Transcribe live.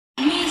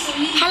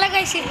Hello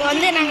guys, இப்போ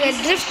வந்து நாங்கள்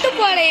ட்ரிஃப்ட்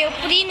போட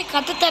எப்படின்னு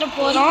கற்றுத்தர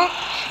போகிறோம்.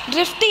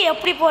 ட்ரிஃப்ட்டு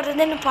எப்படி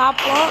போடுறதுன்னு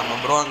பார்ப்போம்.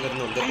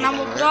 நம்ம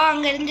ப்ரோ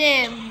அங்கேருந்து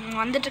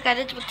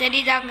வந்துட்டுருக்காரு. இப்போ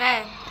தெரியுதாங்க,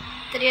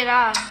 தெரியுதா?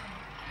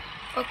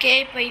 ஓகே,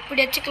 இப்போ இப்படி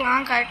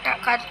வச்சுக்கலாம்.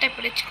 கரெக்டாக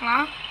இப்படி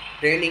வச்சுக்கலாம்.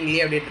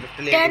 ட்ரைனிங்லேயே அப்படியே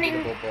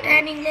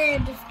ட்ரைனிங்லேயே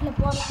ட்ரிஃப்ட்டில்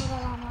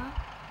போடலாமா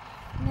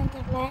என்னன்னு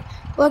தெரியல.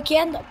 ஓகே,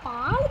 அந்த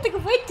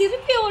பாலத்துக்கு போய்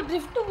திருப்பி ஒரு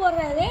ட்ரிஃப்ட்டு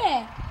போடுறாரு.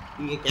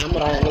 இங்கே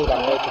கேமரா எங்களுக்கு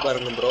அங்கே வச்சு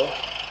பாருங்க ப்ரோ.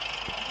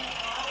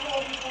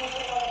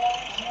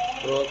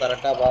 ப்ரோ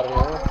கரெக்டாக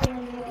பாருங்கள்,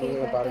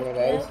 நீங்கள் பாருங்கள்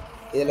கைஸ்.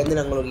 இதுலேருந்து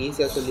நாங்கள் உங்களுக்கு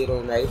ஈஸியாக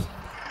சொல்லிடுவோம் கைஸ்.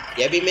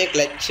 எப்பயுமே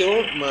கிளச்சும்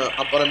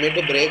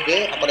அப்புறமேட்டு பிரேக்கு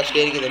அப்புறம்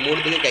ஸ்டேரிங் இந்த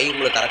மூணுத்துலேயும் கை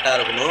உங்களுக்கு கரெக்டாக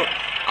இருக்கணும்.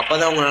 அப்போ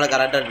தான் உங்களால்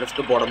கரெக்டாக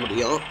ட்ரிஃப்ட்டு போட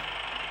முடியும்.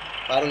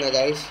 பாருங்கள்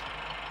கைஸ்,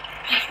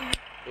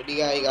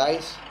 ரெடியா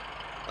கைஸ்?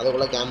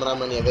 அதுக்குள்ளே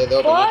கேமராமேன் ஏதோ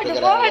பண்ணிட்டு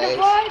இருக்கிறாரு.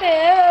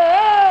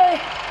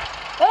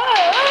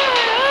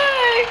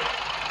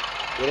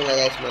 இருங்க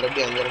கைஸ்,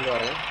 மறுபடியும் அங்கேருந்து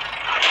வரேன்.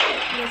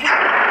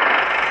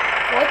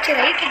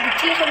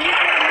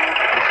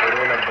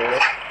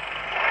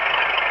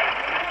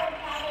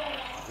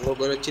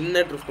 உங்களுக்கு ஒரு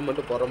சின்ன ட்ரிஃப்ட்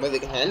மட்டும் போடுறோம்.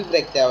 இதுக்கு ஹேண்ட்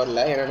பிரேக்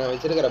தேவையில்லை, ஏன்னா நான்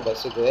வச்சிருக்கிற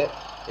பஸ்ஸுக்கு.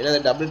 ஏன்னா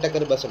அந்த டபுள்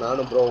டக்கர் பஸ்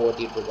நானும் ப்ரோ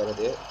ஓட்டிகிட்டு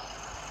இருக்கிறது.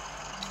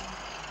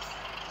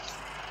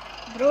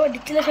 ப்ரோ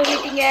டிச்சில்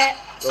சொல்லிட்டீங்க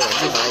ப்ரோ,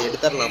 வந்து நான்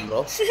எடுத்துடலாம்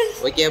ப்ரோ.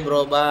 ஓகே ப்ரோ,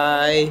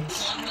 பாய்.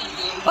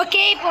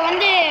 ஓகே, இப்போ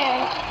வந்து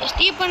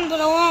ஸ்டீபன்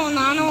ப்ரோவும்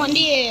நானும்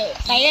வந்து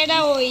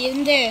டயர்டாக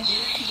இருந்து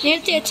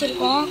நிறுத்தி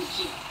வச்சுருக்கோம்.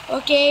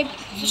 ஓகே,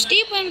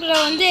 ஸ்டீபன் ப்ரோ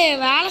வந்து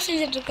வேலை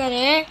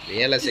செஞ்சிட்ருக்காரு.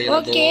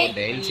 ஓகே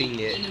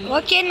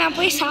ஓகே, நான்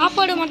போய்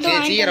சாப்பாடு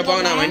மட்டும் சீக்கிரப்பா.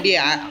 நான் வண்டி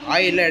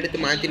ஆயிலெலாம் எடுத்து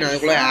மாற்றி நான்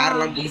அதுக்குள்ளே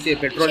ஏர்லாம் பிடிச்சி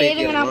பெட்ரோல்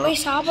ஏற்றிடுங்க. நான்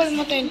போய் சாப்பாடு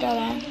மட்டும் எடுத்து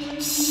வரேன்.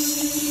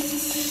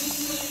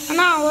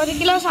 அண்ணா 1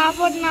 கிலோ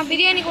சாப்பாடுண்ணா.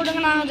 பிரியாணி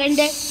கொடுங்கண்ணா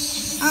 2.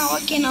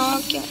 ஓகேண்ணா.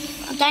 ஓகே,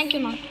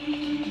 தேங்க்யூண்ணா.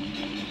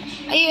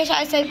 ஐயோ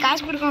சரி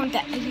காசு கொடுக்க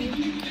மாட்டேன்.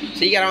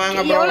 சீக்கிரம்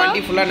வாங்க ப்ரோ,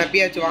 வண்டி ஃபுல்லாக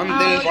நப்பியாச்சு. வாங்க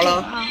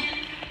போகலாம்.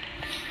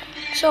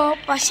 ஸோ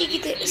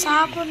பசிக்குது,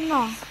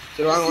 சாப்பிடணும்.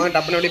 சரி வாங்க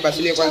டப்புன்னு அப்படியே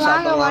பஸ்லேயே உட்காந்து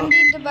சாப்பிடலாம். வண்டி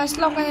இந்த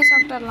பஸ்ஸில் உட்காந்து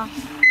சாப்பிட்டுடலாம்.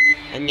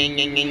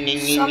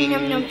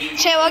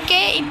 சரி ஓகே,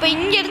 இப்போ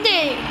இங்கேருந்து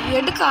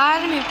எடுக்க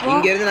ஆரம்பிப்போம்.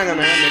 இங்கேருந்து நாங்கள்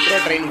மெட்ரோ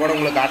ட்ரெயின் கூட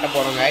உங்களுக்கு காட்ட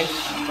போகிறோம் கைஸ்.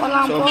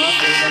 போகலாம்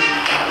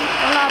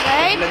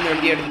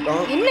வண்டி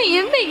எடுத்துட்டோம். என்ன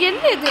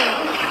இது?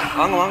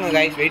 வாங்க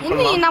கைஸ், வெயிட்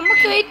பண்ணலாம்.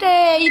 நமக்கு வெயிட்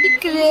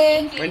இருக்குது.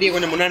 வண்டியை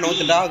கொஞ்சம் முன்னாடி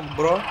நோத்துட்டா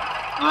ப்ரோ.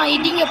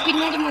 இடிங்க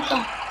பின்னாடி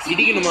மட்டும்.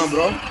 இடிக்கணுமா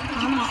ப்ரோ?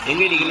 ஆமா.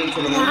 எங்க இடிக்கணும்னு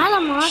சொல்லுங்க. மேல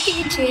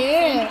மாட்டிக்கிச்சு.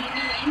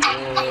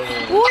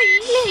 ஓ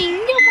இல்ல,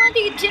 இங்க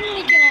மாட்டிக்கிச்சுன்னு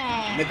நினைக்கிறேன்.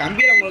 இந்த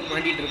கம்பியில உங்களுக்கு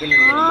மாட்டிட்டு இருக்குன்னு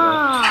நினைக்கிறேன்.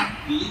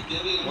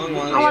 வாங்க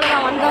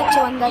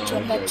அவ்வளவுதான்,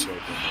 வந்தாச்சு.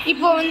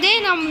 இப்போ வந்து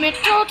நம்ம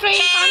மெட்ரோ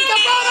ட்ரெயின் காண்க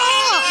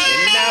போறோம்.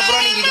 என்ன ப்ரோ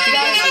நீங்க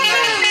இடிச்சிட்டே இருக்கீங்க?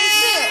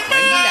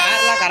 வண்டியில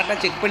ஏர்லாம் கரெக்டா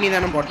செக் பண்ணி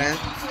தானே போட்டேன்.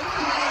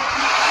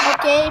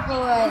 ஓகே, இப்போ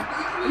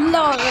இல்ல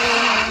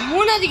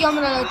 3வது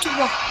கேமரா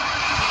வச்சுப்போம்.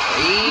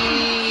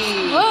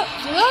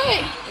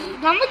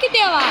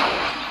 நமக்கிட்டேவா?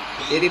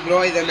 சரி ப்ரோ,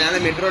 இதை மேலே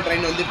மெட்ரோ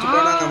ட்ரெயின் வந்துருச்சு ப்ரோ.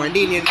 நாங்கள்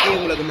வண்டியை நிறுத்தி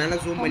உங்களுக்கு மேலே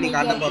ஜூம் பண்ணி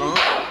காட்ட போகிறோம்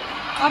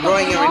ப்ரோ.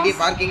 இங்கே வண்டியை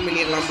பார்க்கிங்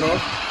பண்ணிடலாம் ப்ரோ.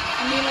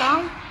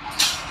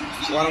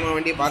 ஓரமாக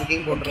வண்டியை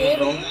பார்க்கிங் போட்டுருக்கோம்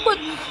ப்ரோ. ரொம்ப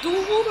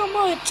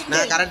தூரமாக வச்சு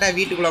நான் கரெக்டாக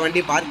வீட்டுக்குள்ளே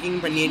வண்டி பார்க்கிங்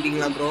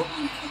பண்ணிட்டீங்களா ப்ரோ?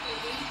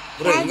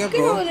 ப்ரோ எங்கே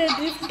ப்ரோ? ஒரு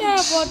ட்ரிஃப்ட்டை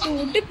போட்டு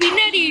விட்டு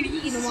பின்னாடி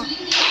இடிக்கணுமா?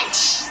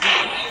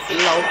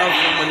 ஃபுல் அவுட் ஆஃப்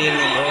ஜூம்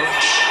பண்ணிடலாம் ப்ரோ.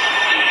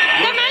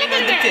 ட்ரெயின்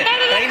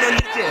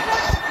வந்துருச்சு.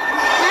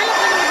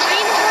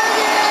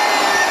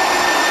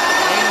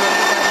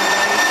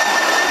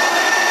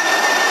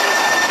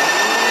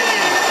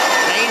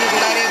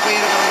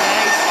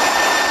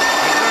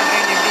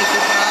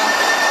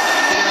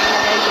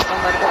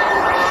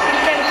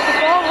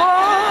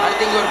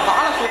 ஒரு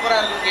பாலம் சூப்பரா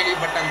இருக்குன்னு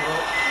கேள்விப்பட்டேன் ப்ரோ.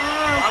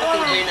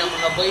 பாலத்துக்கு போய்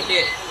நம்ம போயிட்டு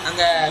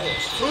அங்க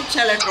ஃப்ரூட்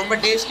சாலட் ரொம்ப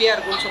டேஸ்டியா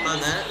இருக்கும்னு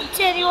சொன்னாங்க.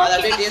 சரி, அதை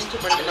அப்படியே டேஸ்ட்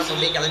பண்ணிட்டு நம்ம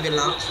அப்படியே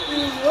கிளம்பிடலாம்.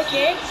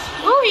 ஓகே.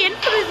 ஓ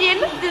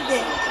என்னது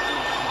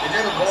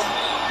ப்ரோ?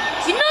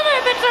 இன்னொரு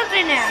petrol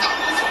train.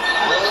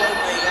 Oh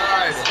my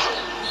God.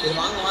 சரி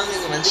வாங்க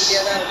இது வந்துட்டே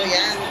தான் இருக்கும்.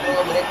 ஏன் ப்ரோ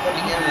பிரேக்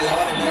பண்ணீங்க? நல்லா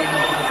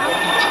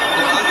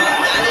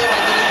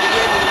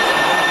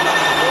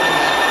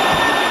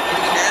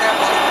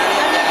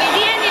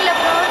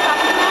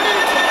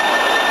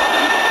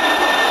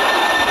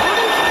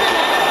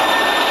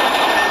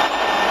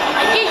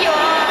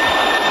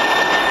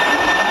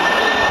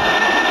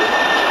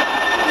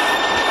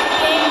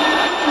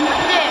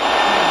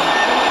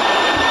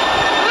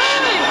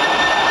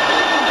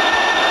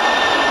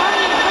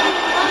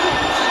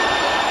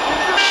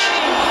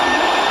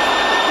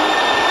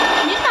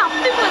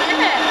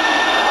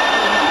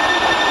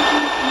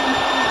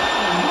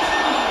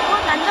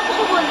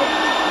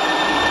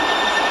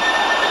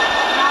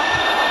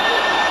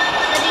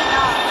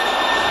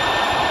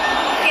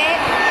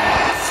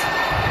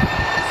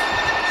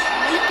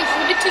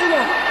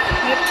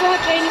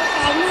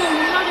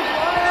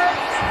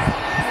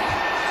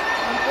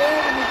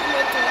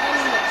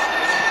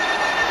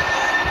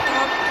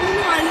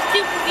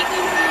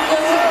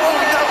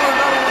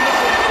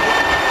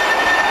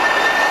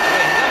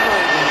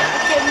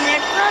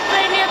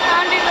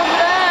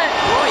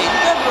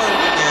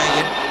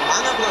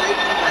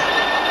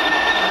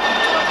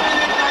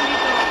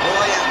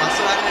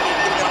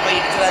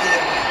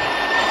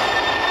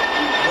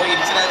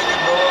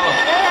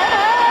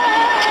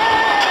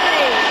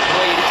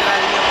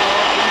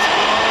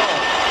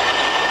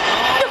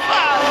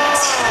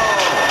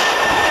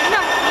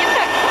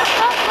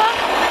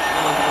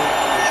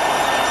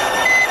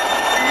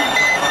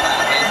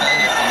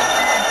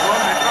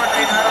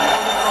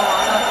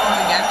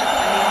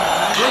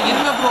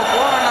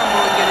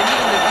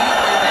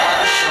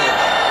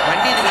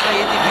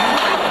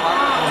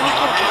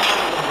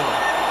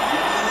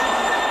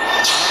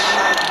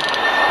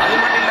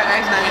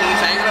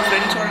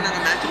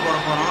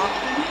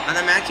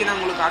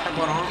காட்ட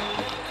போறோம்.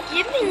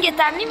 என்ன இங்க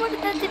தண்ணி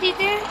மட்டும் தான்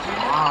தெரியுது?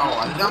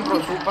 அதுதான் ப்ரோ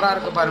சூப்பரா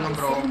இருக்கு பாருங்க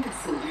ப்ரோ.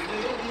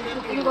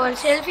 இங்க ஒரு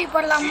செல்ஃபி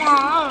போடலாமா?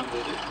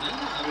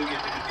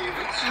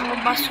 நம்ம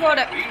பஸ்ஸோட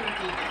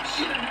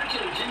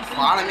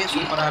பாலமே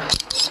சூப்பரா இருக்கு.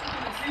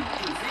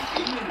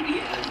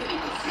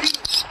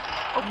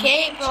 ஓகே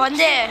இப்போ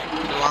வந்து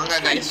வாங்க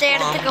அடுத்த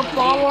இடத்துக்கு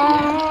போவோம்.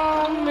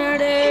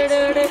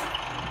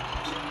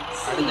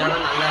 அதுக்கான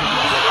நல்ல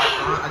இடத்துல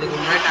அதுக்கு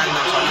முன்னாடி நான்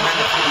சொன்ன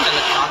அந்த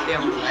ஃப்ரூட்ஸ் சாப்பிட்டே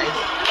ஆகணும் கைஸ்.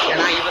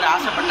 ஏன்னா இவர்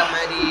ஆசைப்பட்ட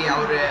மாதிரி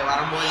அவர்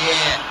வரும்போதே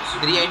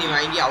பிரியாணி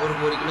வாங்கி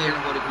அவருக்கு 1 கிலோ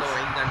எனக்கு 1 கிலோ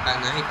வாங்கி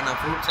தந்துட்டாங்க. இப்போ நான்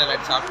ஃப்ரூட்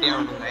சாலட் சாப்பிட்டே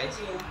ஆகணும் கைஸ்.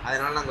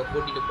 அதனால நாங்கள்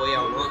கூட்டிகிட்டு போய்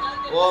ஆகணும்.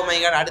 ஓ மை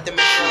காட், அடுத்த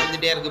மெட்ரோ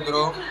வந்துட்டே இருக்கு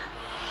ப்ரோ.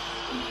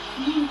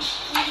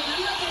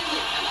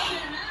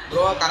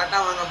 ப்ரோ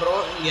கரெக்டாக வாங்க ப்ரோ.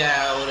 இங்கே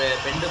ஒரு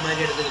பெண்டு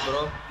மாதிரி எடுக்குது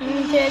ப்ரோ.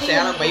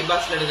 சேலம்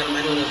பைபாஸில் எடுக்கிற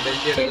மாதிரி ஒரு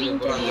பெண்ட் எடுக்குது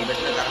ப்ரோ. அந்த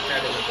பெட்டில் கரெக்டாக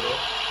எடுக்குது ப்ரோ.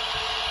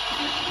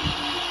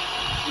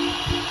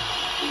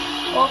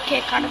 ஓகே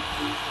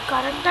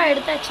கரெக்டாக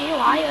எடுத்தாச்சு.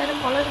 வாய் வேறு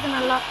கொலருக்கு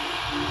நல்லா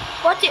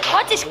போச்சு.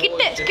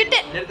 Skit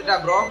நிறுத்துட்டா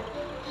bro.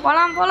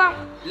 போகலாம்.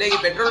 இல்லை இங்கே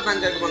பெட்ரோல்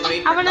பங்க் இருக்கு போங்க.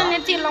 வெயிட் அவனை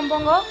நிறுத்திடலாம்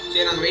போங்க.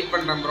 சரி நாங்கள் வெயிட்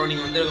பண்ணுறோம் ப்ரோ.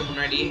 நீங்கள் வந்துருங்க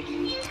முன்னாடி.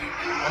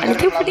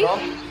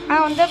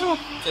 வந்துடுறோம்.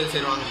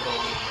 சரி வாங்க ப்ரோ.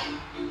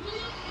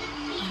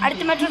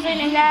 அடுத்த மெட்ரோ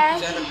ட்ரெயின் எங்க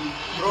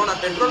ப்ரோ?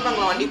 நான் பெட்ரோல்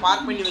பங்க்ல வண்டி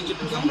பார்க் பண்ணி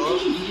வச்சுட்டு இருக்கேன் ப்ரோ.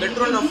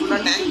 பெட்ரோல் நான்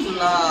ஃபுல்லாக டேங்க்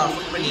ஃபுல்லாக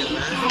ஃபுல்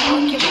பண்ணிடுறேன்.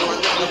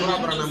 வந்து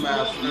அப்புறம் நம்ம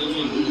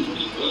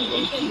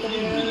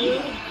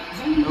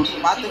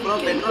பார்த்து ப்ரோ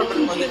பெட்ரோல்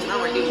பங்க் வந்துச்சுன்னா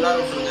வண்டி உள்ளார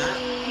விட்டுருங்க.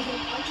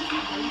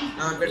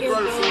 நான்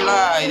பெட்ரோல்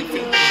ஃபுல்லாக இது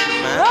ஃபில்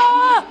பண்ணிட்டுருப்பேன்.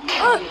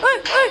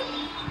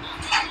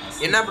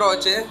 என்ன ப்ரோ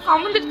ஆச்சு?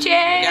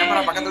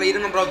 கேமரா பக்கத்தில்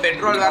இருங்க ப்ரோ.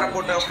 பெட்ரோல் வேற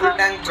போட்டு full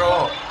tank bro.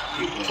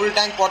 Full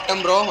tank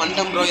போட்டேன் ப்ரோ.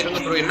 வந்துட்டேன் ப்ரோ. இருங்க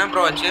ப்ரோ. என்ன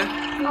ப்ரோ ஆச்சு?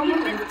 ப்ரோ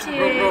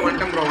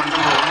வந்துட்டேன் ப்ரோ.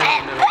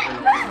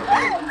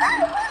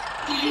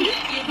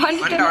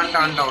 வந்துட்டேன்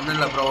ஒன்றும்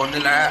இல்லை ப்ரோ. ஒன்றும்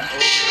இல்லை.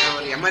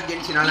 ஒரு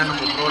எமர்ஜென்சினால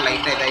நம்ம ப்ரோ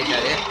லைட்டாக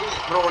இதாகிட்டாரு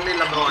ப்ரோ. ஒன்றும்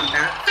இல்லை ப்ரோ.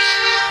 வந்துட்டேன்.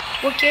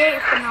 ஓகே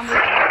இப்போ நம்ம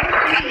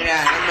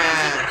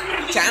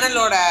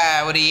சேனலோட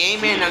ஒரு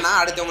எய்மே என்னன்னா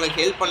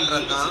அடுத்தவங்களுக்கு ஹெல்ப்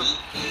பண்ணுறது தான்.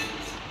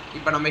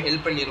 இப்போ நம்ம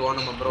ஹெல்ப் பண்ணிடுவோம்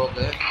நம்ம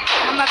ப்ரோக்கு.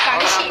 நம்ம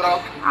கடைசி ப்ரோ.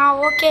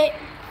 Okay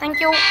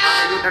thank you.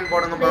 யூட்டன்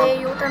போடுங்க ப்ரோ.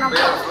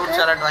 ஃப்ரூட்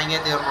சாலட் வாங்கியே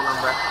தீரணும்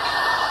நம்ம.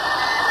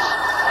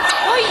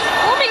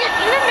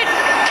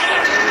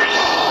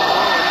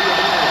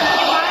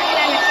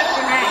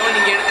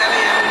 நீங்கள் எடுத்தாலே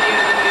ஏன் வண்டி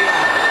எடுக்க முடியும்?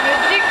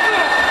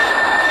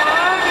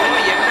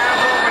 என்ன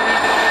ப்ரோ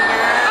பண்ணிட்டு இருக்கீங்க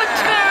ப்ரோ?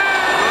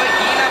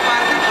 கீழே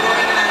பாருங்க ப்ரோ.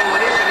 இங்கே நாங்கள்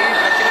ஒரே பெரிய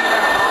பிரச்சனை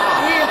நடக்கும்.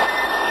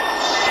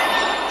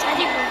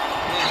 சரி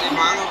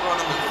வாங்க ப்ரோ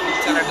நம்ம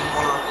ஃப்ரூட் சாலட்டுக்கு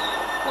போகலாம்.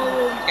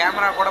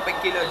 கேமரா கூட போய்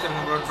கீழே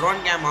வச்சிருங்க ப்ரோ. ட்ரோன்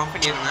கேம் ஆஃப்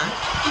பண்ணிடுங்க.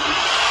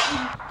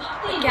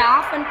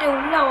 ஆஃப் பண்ணிட்டு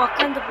உள்ள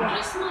உட்காந்து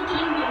போகிறோம்.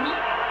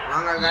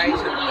 வாங்க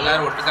காய்ஸ்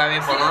எல்லாரும் ஒட்டுக்காவே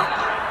போகலாம்.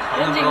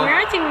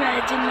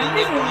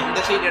 இந்த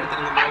சைடு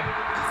எடுத்துருங்க ப்ரோ.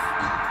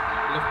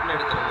 லெஃப்ட்ல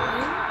எடுத்துருங்க.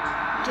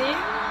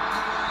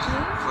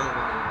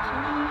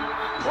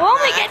 ஓ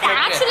மை காட்,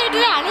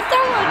 ஆக்சிலேட்டர்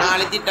அழுத்தாம நான்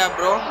அழுத்திட்டா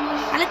ப்ரோ.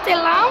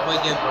 அழுத்தலாம்.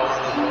 Okay bro.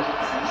 வாங்க ப்ரோ.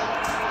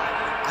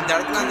 அந்த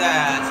இடத்துல அந்த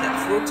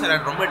ஃப்ரூட்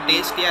சாலட் ரொம்ப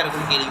டேஸ்டியாக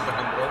இருக்கும்னு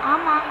கேள்விப்பட்டேன் ப்ரோ.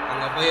 ஆமாம்.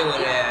 அங்கே போய்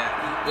ஒரு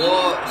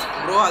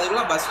ப்ரோ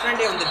அதுக்குள்ள பஸ்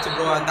ஸ்டாண்டே வந்துருச்சு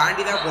ப்ரோ. அதை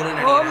தாண்டி தான்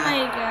போகணும்னு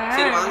நினைக்கிறேன்.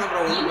 சரி வாங்க ப்ரோ.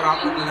 ஒன்றும்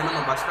ப்ராப்ளம் இல்லை.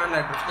 நம்ம பஸ்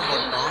ஸ்டாண்டில் ட்ரிஃப்ட்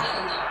போட்டோம்.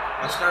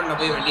 பஸ் ஸ்டாண்டில்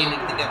போய் வண்டியை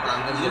நிறுத்திட்டு அப்புறம்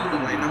அங்கேருந்து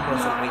எடுத்துக்கலாம். என்ன ப்ரோ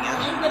சொல்கிறீங்க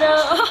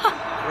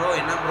ப்ரோ?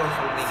 என்ன ப்ரோ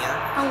சொல்கிறீங்க?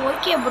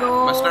 Okay bro.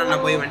 பஸ்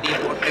ஸ்டாண்டில் போய் வண்டியை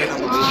போட்டு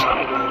நம்ம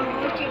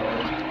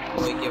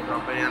ஓகே ப்ரோ.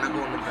 அப்போ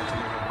எனக்கும் ஒன்றும் பிரச்சனை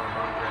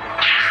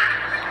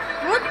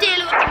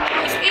இல்லை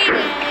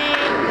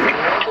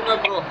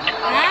ப்ரோ.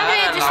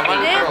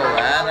 170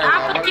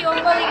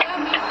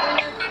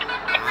 ப்ரோ.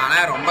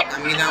 ஆனால் ரொம்ப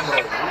கம்மி தான் ப்ரோ.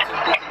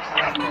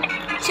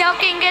 சரி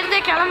ஓகே இங்கேருந்து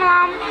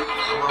கிளம்பலாம். ஆமாம்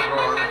ப்ரோ.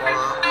 வாங்க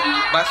போகலாம்.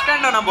 பஸ்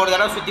ஸ்டாண்டில் நம்ம ஒரு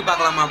தடவை சுற்றி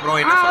பார்க்கலாமா ப்ரோ?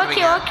 என்ன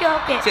சொல்றீங்க?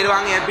 ஓகே. சரி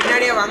வாங்க என்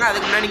பின்னாடியே வாங்க.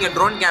 அதுக்கு முன்னாடி நீங்கள்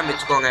ட்ரோன் கேம்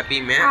வச்சுக்கோங்க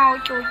எப்பயுமே.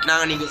 ஓகே.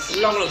 நாங்கள் நீங்கள்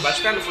ஃபுல்லாக உங்களுக்கு பஸ்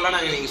ஸ்டாண்டு ஃபுல்லாக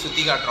நாங்கள் நீங்கள்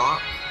சுற்றி காட்டுறோம்.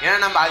 ஏன்னா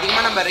நம்ம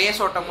அதிகமாக நம்ம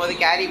ரேஸ் ஓட்டும் போது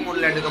கேரி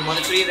மூடில் எடுக்கும் போது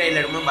ஃப்ரீ ரைடில்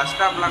எடுக்கும்போது பஸ்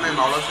ஸ்டாப்லாம்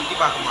நம்ம அவ்வளோ சுற்றி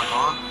பார்க்க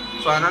மாட்டோம்.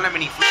 ஸோ அதனால் நம்ம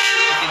இன்னைக்கு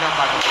ஃபுல்லாக சுற்றி தான்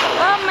பார்க்கணும்.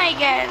 Oh my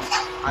God,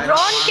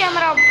 drone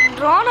camera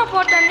ட்ரோனை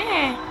போட்டோன்னே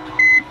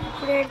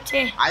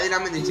அது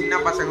இல்லாமல் இந்த சின்ன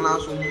பசங்களாம்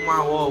சும்மா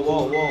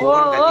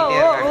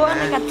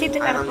கத்திட்டு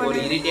நமக்கு ஒரு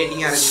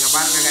இரிட்டேட்டிங்காக இருக்குங்க.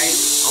 பாருங்க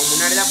கைஸ், அவன்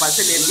முன்னாடி தான்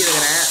பஸ்ஸை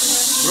நிறுத்திருக்கிறேன்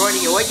ப்ரோ.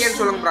 நீங்கள் ஓகேன்னு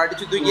சொல்லுங்க ப்ரோ.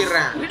 அடிச்சு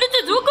தூக்கிடுறேன்.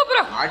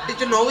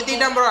 அடிச்சு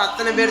நோவுத்திட்டேன் ப்ரோ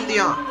அத்தனை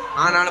பேர்த்தையும்.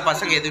 ஆனாலும்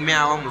பசங்க எதுவுமே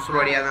ஆகும்.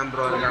 முசுறுவடியாக தான்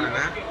ப்ரோ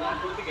இருக்கானுங்க.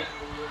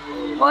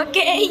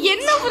 ஓகே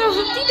என்ன ப்ரோ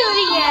சுத்திட்டு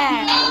வரீங்க?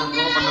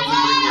 ப்ரோ பண்ண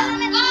சொல்றீங்க.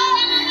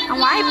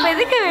 அம்மா இப்போ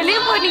எதுக்கு வெளியே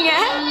போனீங்க?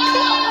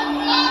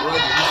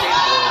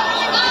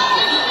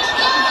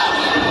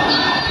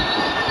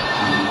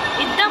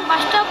 இதுதான்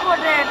பஸ் ஸ்டாப்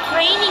போடுற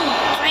ட்ரைனிங்.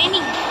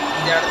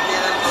 இந்த இடத்துல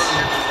தான்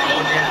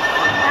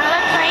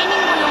நாங்களாம்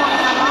ட்ரைனிங்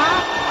பண்ணுவாங்கண்ணா.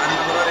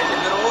 ப்ரோ 2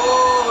 பேரும்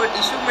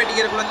டிஷ்யூ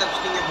மெடிக்கிறக்குள்ள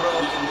தப்பிச்சிட்டீங்க ப்ரோ.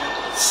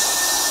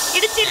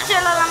 இடிச்சு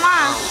விளாடலாமா?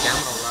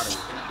 கேமரா விளாடுங்க.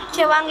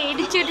 சரி வாங்க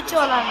இடிச்சு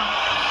விளாடலாம்.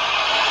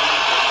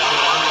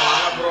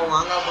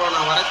 வாங்க ப்ரோ.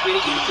 நான் வர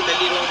ஸ்பீடுக்கு இடிச்சு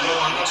தள்ளிடுவோம் ப்ரோ.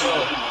 வாங்க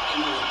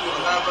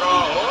ப்ரோ.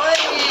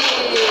 ஓய்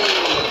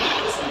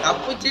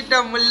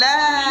தப்பிச்சிட்டோம்ல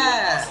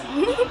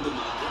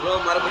ப்ரோ.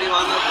 மறுபடியும்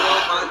வாங்க ப்ரோ,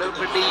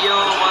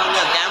 மறுபடியும் வாங்க.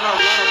 கேமரா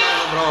உள்ள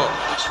வாங்க ப்ரோ,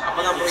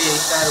 அப்பதான் ப்ரோ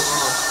எயிட்டா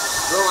இருக்கும்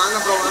ப்ரோ. வாங்க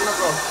ப்ரோ, வாங்க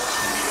ப்ரோ,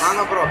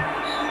 வாங்க ப்ரோ.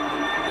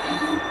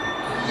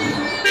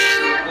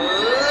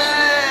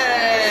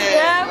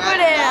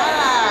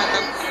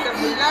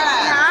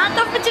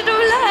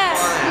 தப்பிச்சிட்டோம்ல.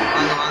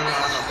 வாங்க வாங்க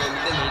வாங்க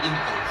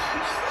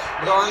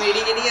ப்ரோ, வாங்க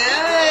இடிங்க.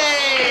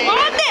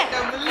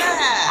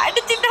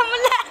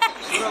 அடிச்சிட்டோம்ல,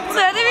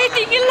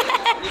 சரவேட்டிங்கல்ல.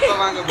 இப்போ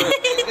வாங்க ப்ரோ.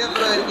 எங்க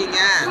ப்ரோ இருக்கீங்க?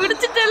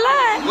 முடிச்சிட்டல.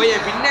 ஓய்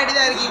பின்னாடி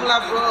தான் இருக்கீங்களா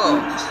ப்ரோ?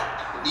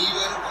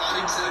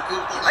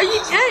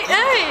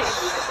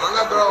 வாங்க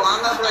ப்ரோ,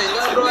 வாங்க ப்ரோ. எங்க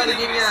ப்ரோ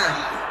இருக்கீங்க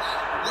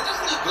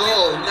ப்ரோ?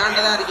 இந்தாண்ட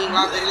தான்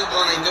இருக்கீங்களா? தெரியும்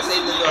ப்ரோ, நான் இந்த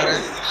சைடுல இருந்து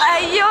வரேன்.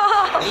 ஐயோ,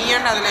 நீ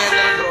ஏன்டா அதுல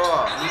ஏறுற ப்ரோ?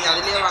 நீங்க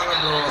அதுலயே வாங்க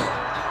ப்ரோ.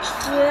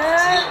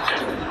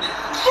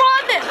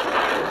 போடு.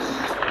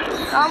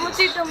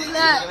 காமிச்சிட்டோம்ல.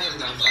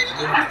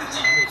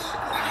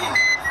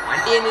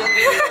 வண்டியை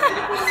நிறுத்தி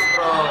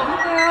ப்ரோ.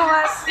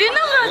 என்ன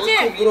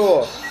ப்ரோ?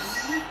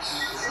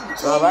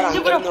 ப்ரோ வேற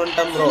அங்க இருந்து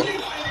வந்துட்டேன் ப்ரோ.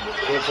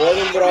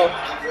 போதும் ப்ரோ.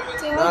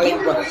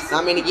 நாளைக்கு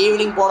நாம இன்னைக்கு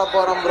ஈவினிங் போட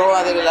போறோம் ப்ரோ.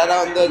 அதுக்கு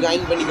எல்லாரும் வந்து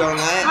ஜாயின்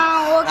பண்ணிக்கோங்க.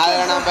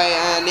 அதில் நம்ம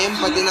நேம்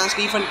பார்த்தீங்கன்னா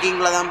ஸ்டீஃபன்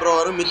கிங்கில் தான் ப்ரோ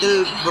வரும். மிடில்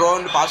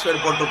ப்ரோன்னு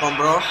பாஸ்வேர்டு போட்டிருப்போம்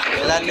ப்ரோ.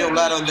 எல்லாருமே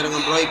உள்ளார வந்துருங்க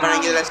ப்ரோ. இப்போ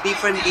நீங்கள் இதில்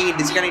ஸ்டீஃபன் கிங்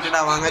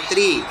டிஸ்கனெக்டடாக வாங்க.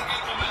 3,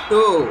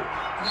 2,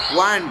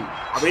 1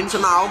 அப்படின்னு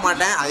சொன்னால் ஆக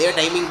மாட்டேன். அதே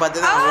டைமிங்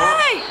பார்த்து தான்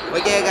ஆகும்.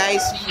 Okay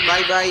guys,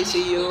 bye bye,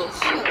 see you.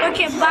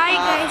 Okay, bye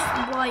guys,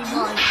 bye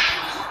bye.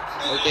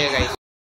 Okay guys.